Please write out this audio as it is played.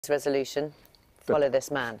resolution. Follow this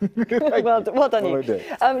man. well done you.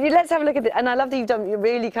 Let's have a look at it. And I love that you've done a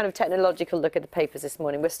really kind of technological look at the papers this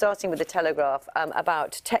morning. We're starting with the Telegraph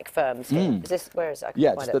about tech firms. Is this, where is it?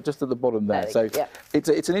 Yeah, just at the bottom there. So yeah. It's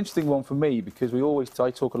an interesting one for me because I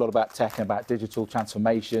talk a lot about tech and about digital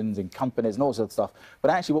transformations in companies and all sorts of stuff. But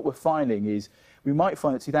actually what we're finding is we might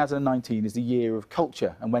find that 2019 is the year of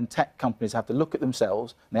culture, and when tech companies have to look at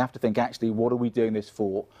themselves and they have to think, actually, what are we doing this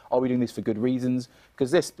for? Are we doing this for good reasons? Because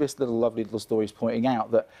this lovely little story is pointing out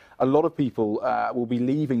that a lot of people will be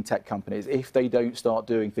leaving tech companies if they don't start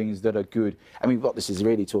doing things that are good. I mean, what this is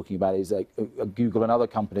really talking about is Google and other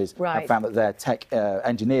companies have found that their tech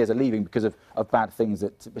engineers are leaving because of bad things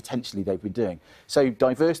that potentially they've been doing. So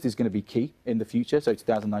diversity is going to be key in the future, so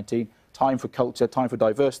 2019. Time for culture, time for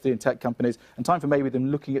diversity in tech companies, and time for maybe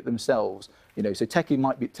them looking at themselves. You know, so tech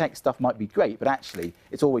stuff might be great, but actually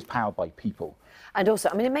it's always powered by people. And also,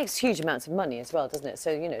 I mean, it makes huge amounts of money as well, doesn't it?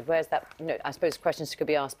 So, you know, where's that, I suppose questions could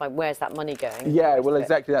be asked by where's that money going? Yeah, well,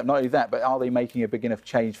 exactly that. Not only that, but are they making a big enough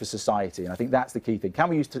change for society? And I think that's the key thing. Can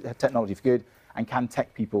we use technology for good, and can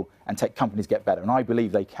tech people and tech companies get better? And I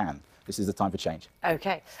believe they can. This is the time for change.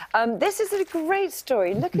 OK. This is a great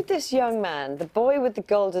story. Look at this young man, the boy with the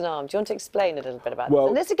golden arm. Do you want to explain a little bit about this?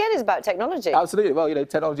 And this, again, is about technology. Absolutely. Well, you know,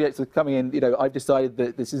 technology is coming in. You know, I've decided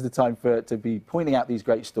that this is the time to be pointing out these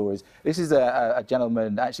great stories. This is a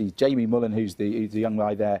gentleman, actually, Jamie Mullen, who's the young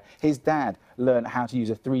guy there. His dad learned how to use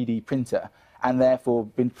a 3D printer and therefore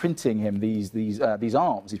been printing him these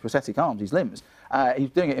arms, these prosthetic arms, these limbs. He's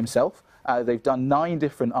doing it himself. They've done 9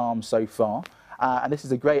 different arms so far. And this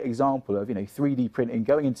is a great example of, 3D printing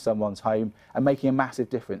going into someone's home and making a massive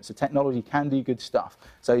difference. So technology can do good stuff.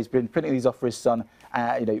 So he's been printing these off for his son,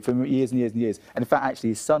 for years and years and years. And in fact, actually,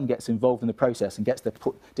 his son gets involved in the process and gets to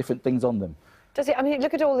put different things on them. Does it? I mean,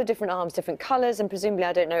 look at all the different arms, different colours, and presumably,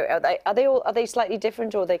 I don't know, are they slightly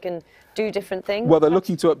different, or they can do different things? Well, they're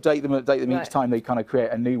looking to update them each time they kind of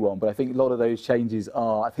create a new one. But I think a lot of those changes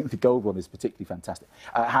are. I think the gold one is particularly fantastic.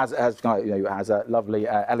 Has a lovely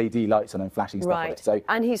LED lights on and flashing stuff on it. So,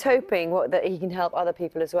 and he's hoping that he can help other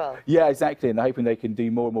people as well. Yeah, exactly. And they're hoping they can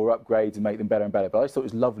do more and more upgrades and make them better and better. But I just thought it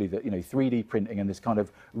was lovely that 3D printing and this kind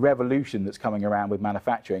of revolution that's coming around with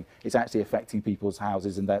manufacturing is actually affecting people's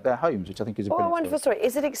houses and their homes, which I think is a Oh, wonderful story.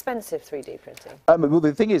 Is it expensive, 3D printing? Well,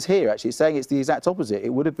 the thing is here, actually, it's saying it's the exact opposite. It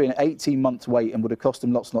would have been an 18-month wait and would have cost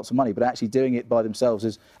them lots and lots of money, but actually doing it by themselves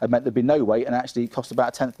has meant there'd be no wait and actually cost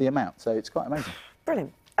about 1/10 the amount. So it's quite amazing.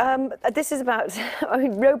 Brilliant. This is about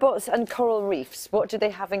robots and coral reefs. What do they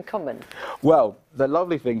have in common? Well, the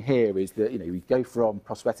lovely thing here is that, we go from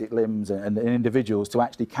prosthetic limbs and individuals to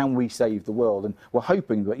actually, can we save the world? And we're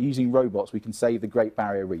hoping that using robots, we can save the Great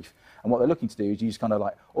Barrier Reef. And what they're looking to do is use kind of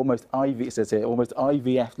like almost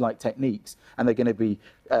IVF-like techniques. And they're going to be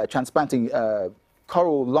transplanting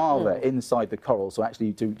coral larvae inside the coral, so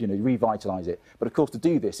actually to revitalise it. But of course, to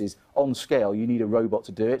do this is on scale. You need a robot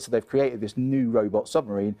to do it. So they've created this new robot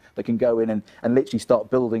submarine that can go in and literally start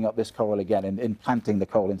building up this coral again and implanting the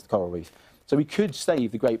coral into the coral reef. So we could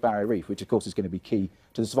save the Great Barrier Reef, which of course is going to be key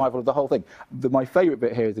to the survival of the whole thing. My favourite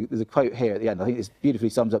bit here is there's a quote here at the end. I think this beautifully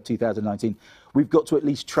sums up 2019. "We've got to at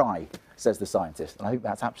least try," says the scientist. And I think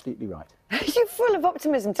that's absolutely right. You're full of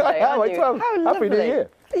optimism today, aren't you? Well, how lovely. Happy New Year.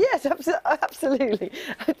 Yes, absolutely.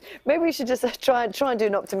 Maybe we should just try and do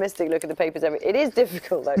an optimistic look at the papers. It is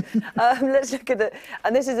difficult, though. Let's look at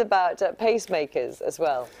and this is about pacemakers as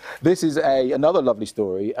well. This is another lovely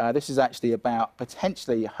story. This is actually about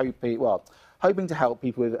potentially hoping to help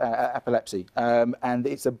people with epilepsy. And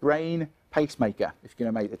it's a brain pacemaker, if you're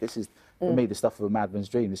going to make it. This is, for me, the stuff of a madman's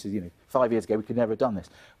dream. This is, 5 years ago, we could never have done this.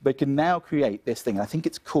 They can now create this thing. I think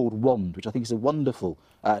it's called WAND, which I think is a wonderful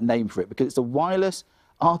name for it, because it's a wireless,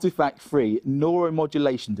 artifact-free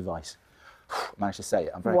neuromodulation device. I managed to say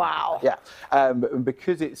it. I'm very wow. Yeah.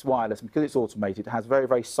 Because it's wireless, because it's automated, it has a very,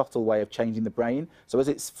 very subtle way of changing the brain. So as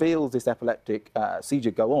it feels this epileptic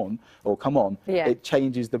seizure come on, it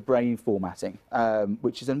changes the brain formatting,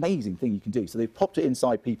 which is an amazing thing you can do. So they've popped it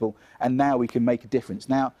inside people, and now we can make a difference.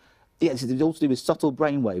 Now, yes, it's all to do with subtle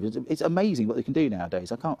brain waves. It's amazing what they can do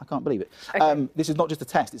nowadays. I can't believe it. Okay. This is not just a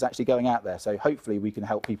test; it's actually going out there. So hopefully we can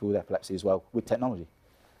help people with epilepsy as well with technology.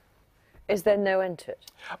 Is there no end to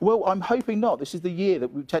it? Well, I'm hoping not. This is the year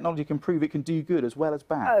that technology can prove it can do good as well as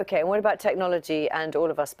bad. OK, and what about technology and all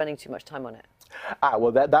of us spending too much time on it?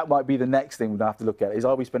 Well, that might be the next thing we'll have to look at, is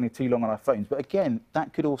are we spending too long on our phones? But again,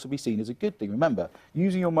 that could also be seen as a good thing. Remember,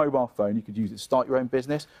 using your mobile phone, you could use it to start your own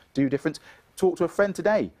business, do different. Talk to a friend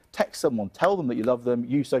today, text someone, tell them that you love them,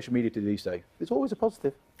 use social media to do so. It's always a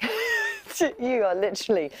positive. You are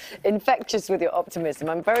literally infectious with your optimism.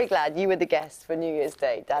 I'm very glad you were the guest for New Year's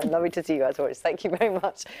Day. Dan, lovely to see you as always. Thank you very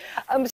much.